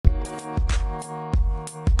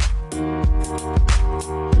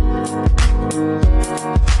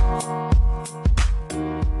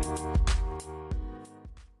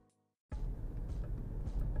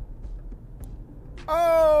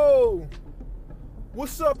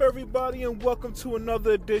What's up, everybody, and welcome to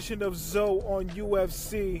another edition of Zoe on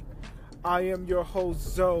UFC. I am your host,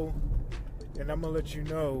 Zoe, and I'm going to let you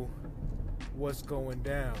know what's going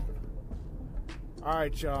down. All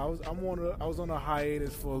right, y'all. I was on a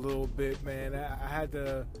hiatus for a little bit, man. I had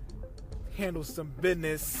to handle some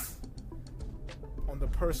business on the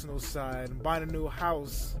personal side. I'm buying a new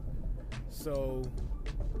house, so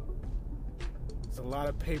it's a lot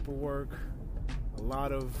of paperwork, a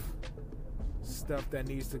lot of stuff that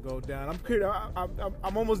needs to go down.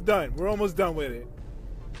 I'm almost done. We're almost done with it.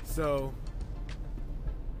 So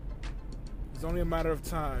it's only a matter of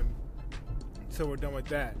time until we're done with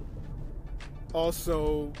that.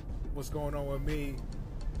 Also, what's going on with me,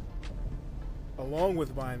 along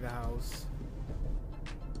with buying the house,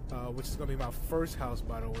 which is going to be my first house,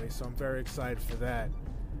 by the way, so I'm very excited for that.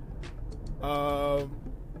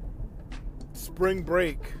 Spring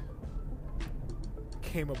break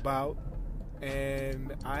came about,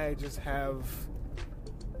 and I just have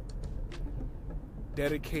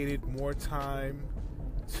dedicated more time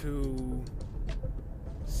to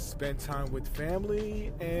spend time with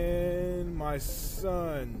family and my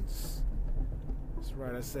sons. That's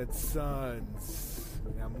right, I said sons.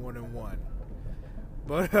 We got more than one.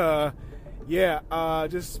 But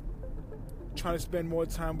just trying to spend more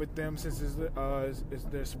time with them since it's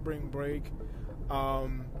their spring break.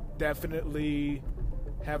 Definitely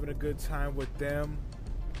having a good time with them.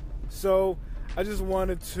 So I just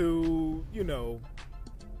wanted to,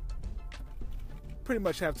 pretty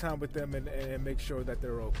much have time with them and make sure that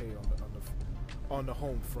they're okay on the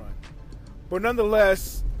home front. But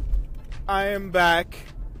nonetheless, I am back,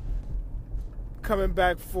 coming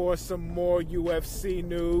back for some more UFC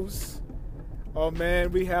news. Oh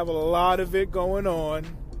man, we have a lot of it going on.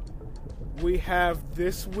 We have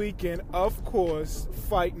this weekend, of course,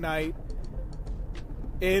 Fight Night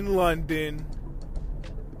in London,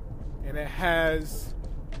 and it has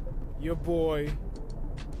your boy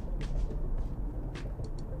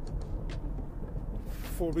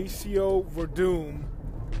Fabricio Werdum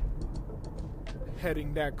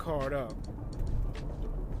heading that card up,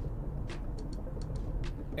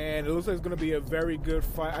 and it looks like it's going to be a very good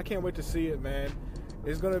fight. I can't wait to see it, man.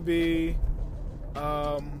 It's going to be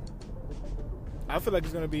I feel like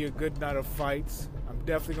it's going to be a good night of fights. I'm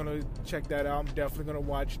definitely going to check that out. I'm definitely going to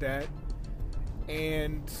watch that.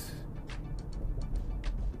 And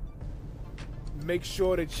make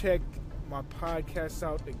sure to check my podcast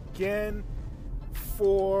out again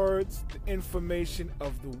for the information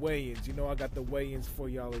of the weigh-ins. I got the weigh-ins for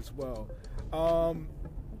y'all as well.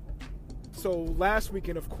 So last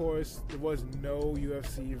weekend, of course, there was no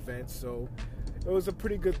UFC event. So it was a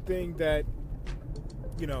pretty good thing that,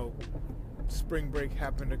 spring break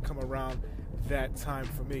happened to come around that time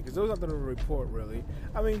for me, because there was nothing to report really.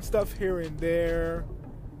 I mean, stuff here and there,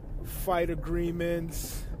 fight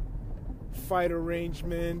agreements, fight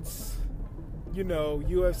arrangements,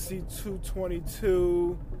 UFC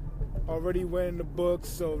 222 already went in the books,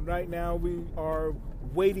 so right now we are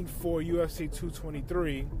waiting for UFC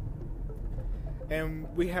 223, and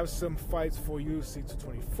we have some fights for UFC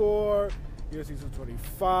 224, UFC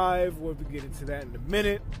 225. We'll be getting to that in a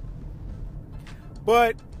minute.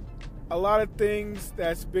 But a lot of things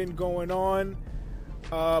that's been going on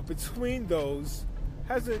between those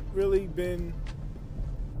hasn't really been,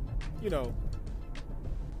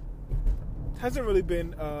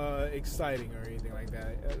 exciting or anything like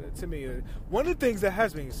that. To me, one of the things that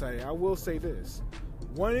has been exciting, I will say this,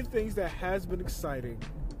 one of the things that has been exciting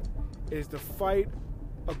is the fight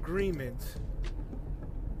agreement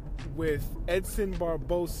with Edson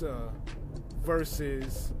Barboza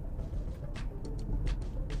versus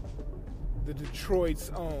the Detroit's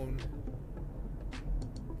own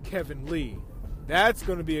Kevin Lee. That's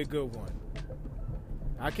going to be a good one.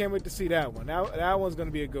 I can't wait to see that one. That one's going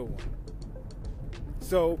to be a good one.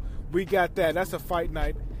 So we got that. That's a Fight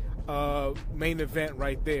Night main event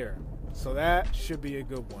right there. So that should be a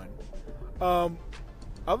good one.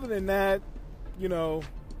 Other than that, a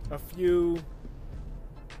few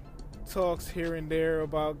talks here and there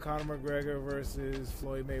about Conor McGregor versus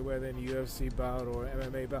Floyd Mayweather in a UFC bout or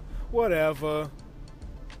MMA bout. Whatever.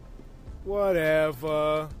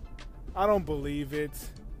 I don't believe it.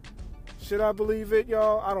 Should I believe it,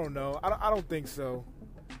 y'all? I don't know. I don't think so.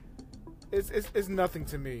 It's nothing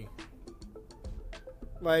to me.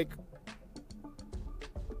 Like,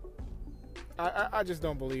 I just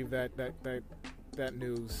don't believe that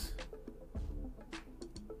news.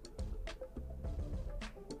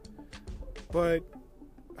 But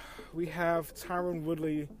we have Tyron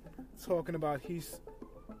Woodley talking about he's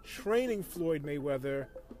training Floyd Mayweather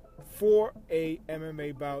for a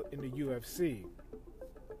MMA bout in the UFC.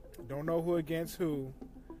 Don't know who against who.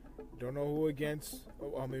 Don't know who against.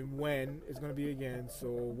 I mean, when it's going to be against,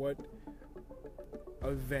 or what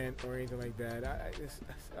event or anything like that.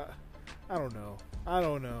 I don't know. I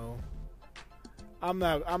don't know. I'm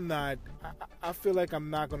not. I feel like I'm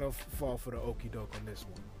not gonna fall for the okie doke on this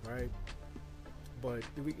one, right? But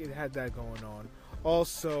it had that going on.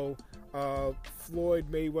 Also, Floyd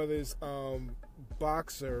Mayweather's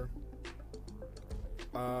boxer,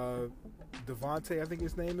 Devontae, I think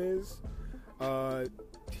his name is.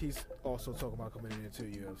 He's also talking about coming into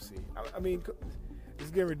UFC. I mean,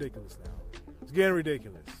 it's getting ridiculous now. It's getting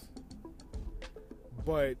ridiculous.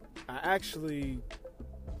 But I actually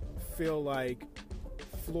feel like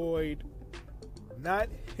Floyd, not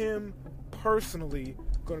him personally,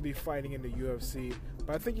 going to be fighting in the UFC,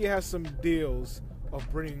 but I think he has some deals of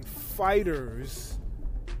bringing fighters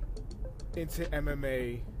into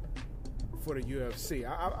MMA for the UFC.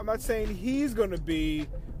 I'm not saying he's going to be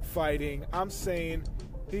fighting. I'm saying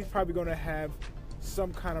he's probably going to have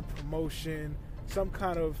some kind of promotion, some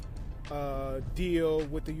kind of deal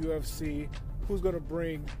with the UFC, who's going to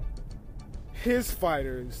bring his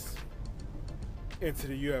fighters into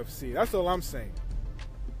the UFC. That's all I'm saying.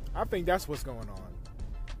 I think that's what's going on.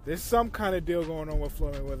 There's some kind of deal going on with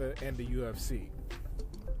Floyd Mayweather and the UFC.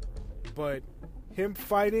 But him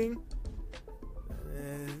fighting,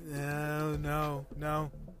 no,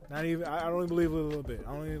 not even. I don't even believe it a little bit.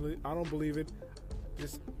 I don't believe it.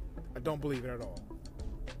 I don't believe it at all.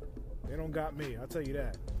 They don't got me. I'll tell you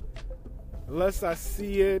that. Unless I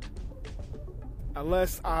see it,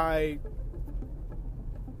 unless I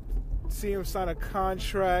see him sign a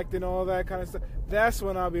contract and all that kind of stuff, that's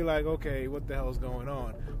when I'll be like, okay, what the hell's going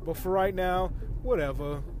on? But for right now,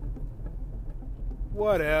 whatever.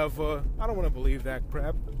 I don't want to believe that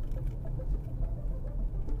crap.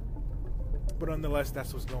 But nonetheless,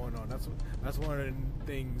 that's what's going on. That's one of the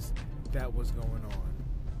things that was going on.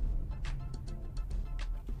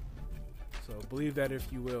 So believe that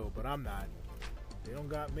if you will, but I'm not. They don't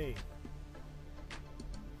got me.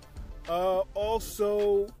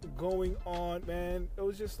 Also going on, man, it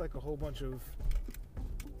was just like a whole bunch of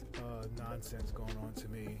nonsense going on to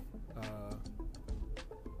me.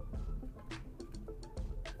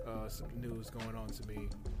 Some news going on to me.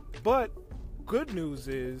 But good news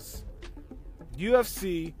is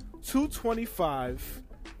UFC 225,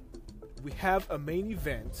 we have a main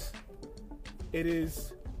event. It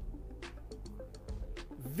is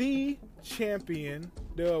the champion,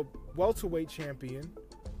 the welterweight champion,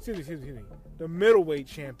 excuse me, the middleweight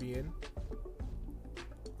champion,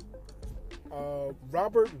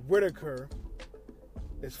 Robert Whittaker,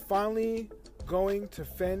 is finally going to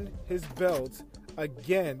defend his belt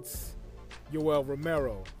against Yoel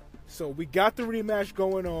Romero. So we got the rematch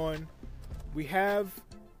going on. We have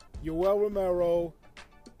Yoel Romero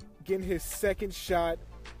getting his second shot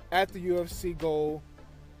at the UFC goal.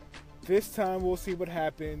 This time we'll see what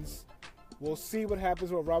happens. We'll see what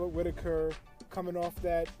happens with Robert Whittaker coming off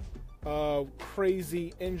that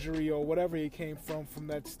crazy injury or whatever he came from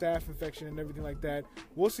that staph infection and everything like that.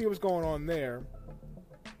 We'll see what's going on there.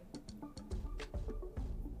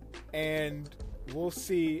 And we'll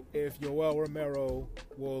see if Yoel Romero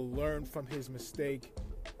will learn from his mistake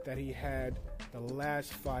that he had the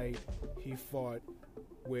last fight he fought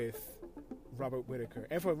with Robert Whittaker.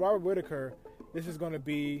 And for Robert Whittaker, this is going to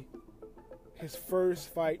be his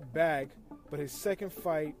first fight back, but his second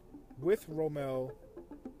fight with Romero,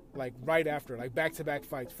 like right after, like back-to-back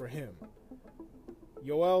fights for him.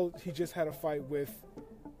 Yoel, he just had a fight with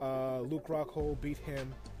Luke Rockhold, beat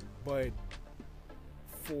him, but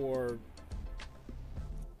for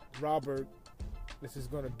Robert, this is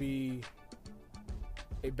going to be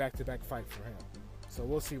a back-to-back fight for him. So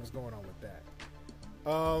we'll see what's going on with that.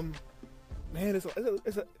 Man,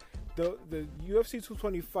 the UFC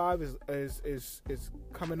 225 is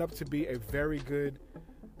coming up to be a very good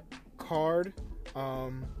card.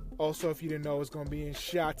 Also, if you didn't know, it's going to be in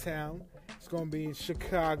Chi-Town. It's going to be in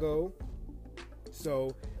Chicago.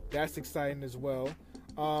 So that's exciting as well.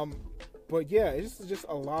 But yeah, it's just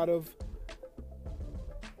a lot of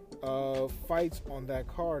fights on that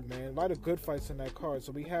card, man. A lot of good fights on that card.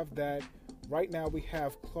 So we have that. Right now we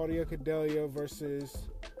have Claudia Gadelha versus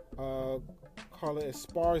Carla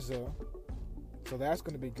Esparza. So that's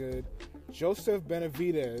going to be good. Joseph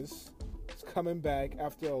Benavidez is coming back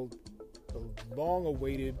after a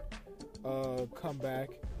long-awaited comeback.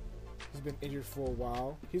 He's been injured for a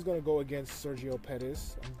while. He's going to go against Sergio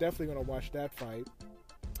Pettis. I'm definitely going to watch that fight.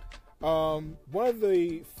 One of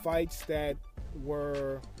the fights that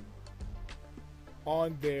were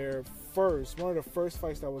on there first, one of the first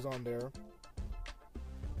fights that was on there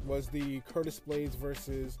was the Curtis Blades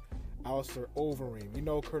versus Alistair Overeem. You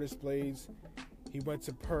know Curtis Blades. He went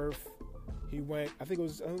to Perth. I think it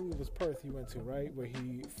was Perth he went to, right? Where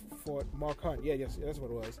he fought Mark Hunt. Yeah, yes, that's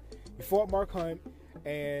what it was. He fought Mark Hunt,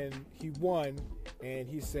 and he won, and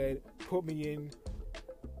he said, put me in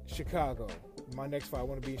Chicago. My next fight, I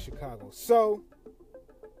want to be in Chicago. So,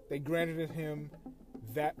 they granted him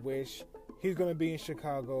that wish. He's going to be in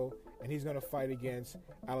Chicago, and he's going to fight against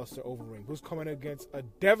Alistair Overeem, who's coming against a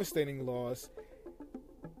devastating loss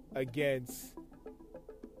against...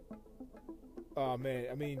 Oh, man,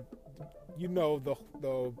 I mean... You know the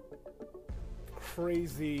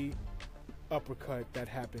crazy uppercut that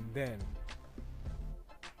happened then.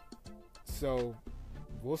 So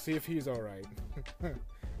we'll see if he's all right.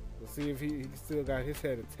 We'll see if he still got his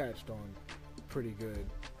head attached on pretty good,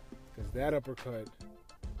 because that uppercut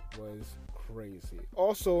was crazy.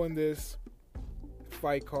 Also in this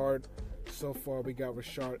fight card so far, we got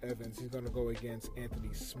Rashard Evans. He's going to go against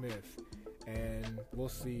Anthony Smith. And we'll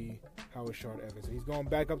see how Rashard Evans. He's going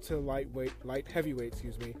back up to light heavyweight,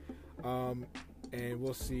 and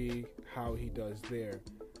we'll see how he does there.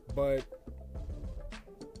 But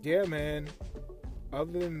yeah, man.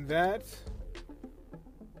 Other than that,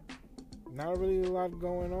 not really a lot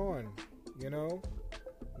going on. You know,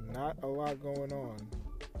 not a lot going on.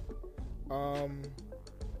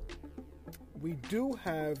 We do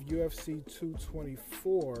have UFC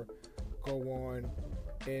 224 go on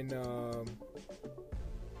in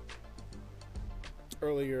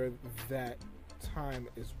earlier that time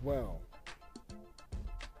as well.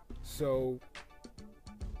 So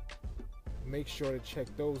make sure to check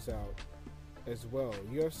those out as well.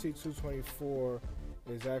 UFC 224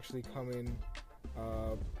 is actually coming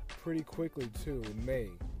pretty quickly too in May.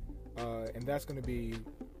 And that's going to be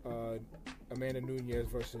Amanda Nunes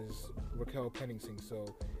versus Raquel Pennington, so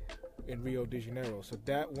in Rio de Janeiro. So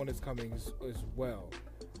that one is coming as well.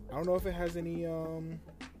 I don't know if it has any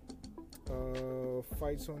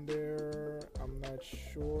fights on there. I'm not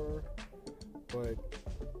sure, but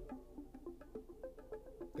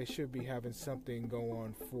they should be having something go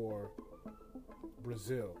on for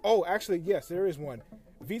Brazil. Oh, actually, yes, there is one.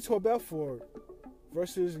 Vitor Belfort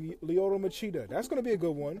versus Lyoto Machida. That's going to be a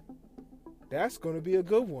good one. That's going to be a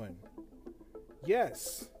good one.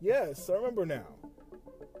 Yes, I remember now.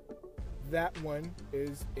 That one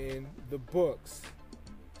is in the books.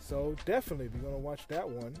 So definitely be going to watch that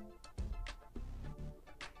one.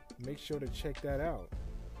 Make sure to check that out.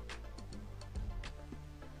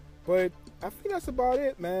 But I think that's about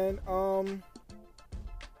it, man.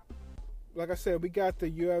 Like I said, we got the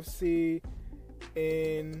UFC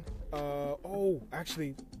in...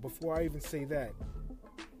 actually, before I even say that,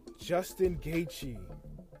 Justin Gaethje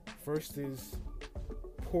versus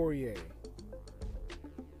Poirier.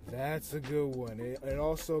 That's a good one. And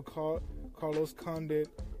also Carlos Condit,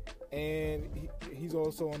 and he's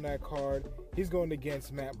also on that card. He's going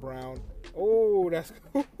against Matt Brown. Oh, that's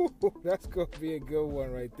going to be a good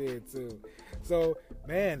one right there too. So,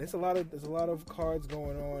 man, there's a lot of cards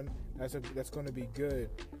going on. That's going to be good.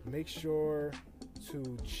 Make sure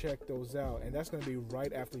to check those out, and that's going to be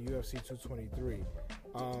right after UFC 223.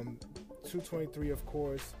 223, of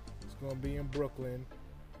course, is going to be in Brooklyn,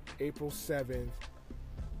 April 7th.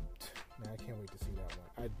 Man, I can't wait to see that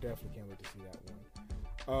one. I definitely can't wait to see that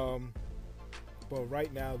one. But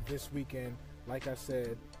right now, this weekend, like I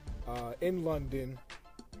said, in London,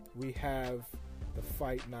 we have the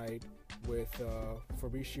fight night with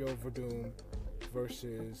Fabricio Verdum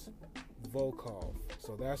versus Volkov.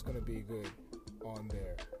 So that's going to be good on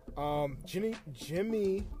there. Jimmy,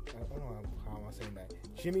 I don't know how am I saying that.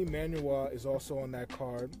 Jimmy Manuwa is also on that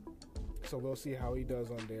card. So we'll see how he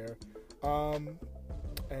does on there.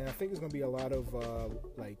 And I think it's going to be a lot of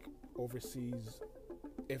overseas,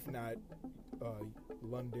 if not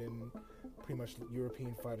London, pretty much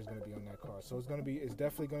European fighters going to be on that card. So it's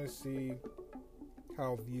definitely going to see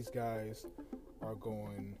how these guys are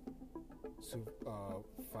going to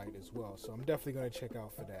fight as well. So I'm definitely going to check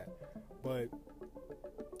out for that. But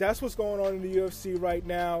that's what's going on in the UFC right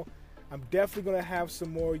now. I'm definitely going to have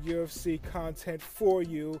some more UFC content for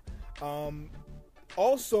you.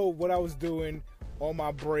 Also, what I was doing on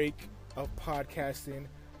my break of podcasting,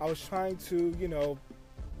 I was trying to,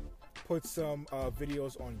 put some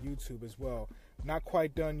videos on YouTube as well. Not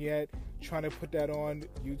quite done yet. Trying to put that on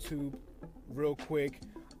YouTube real quick.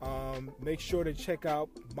 Make sure to check out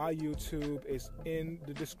my YouTube. It's in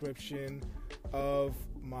the description of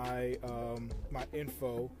my my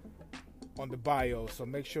info on the bio. So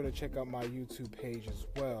make sure to check out my YouTube page as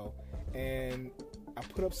well. And I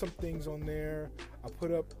put up some things on there. I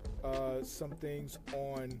put up some things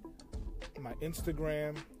on my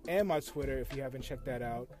Instagram and my Twitter if you haven't checked that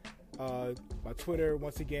out. My Twitter,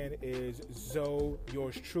 once again, is Zoe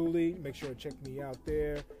Yours Truly. Make sure to check me out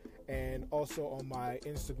there. And also on my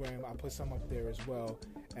Instagram, I put some up there as well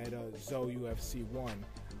at Zoe UFC1.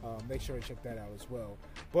 Make sure to check that out as well.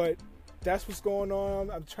 But that's what's going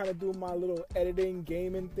on. I'm trying to do my little editing,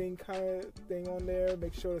 gaming thing kind of thing on there.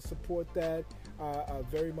 Make sure to support that. I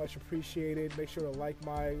very much appreciate it. Make sure to like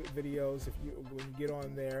my videos when you get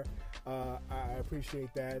on there. I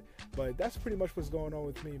appreciate that. But that's pretty much what's going on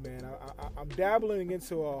with me, man. I'm dabbling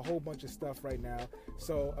into a whole bunch of stuff right now,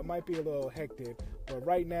 so it might be a little hectic. But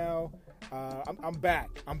right now, I'm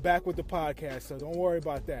back. I'm back with the podcast, so don't worry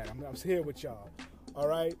about that. I'm here with y'all. All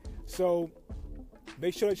right? So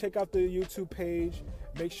make sure to check out the YouTube page.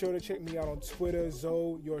 Make sure to check me out on Twitter,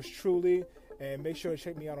 Zoe Yours Truly. And make sure to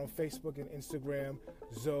check me out on Facebook and Instagram,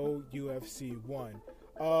 Zoe UFC1.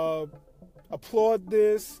 Applaud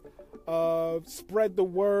this. Spread the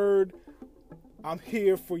word. I'm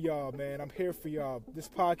here for y'all, man. I'm here for y'all. This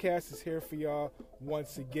podcast is here for y'all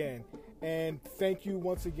once again. And thank you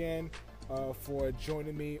once again for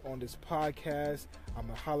joining me on this podcast. I'm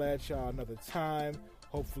going to holler at y'all another time,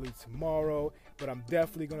 hopefully tomorrow. But I'm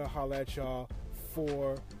definitely going to holler at y'all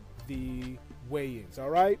for the weigh-ins, all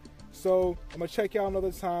right? So I'm going to check y'all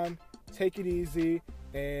another time. Take it easy.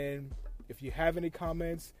 And if you have any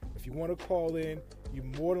comments, if you want to call in, you're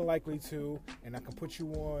more than likely to. And I can put you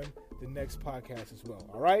on the next podcast as well.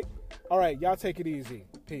 All right? All right. Y'all take it easy.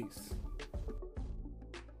 Peace.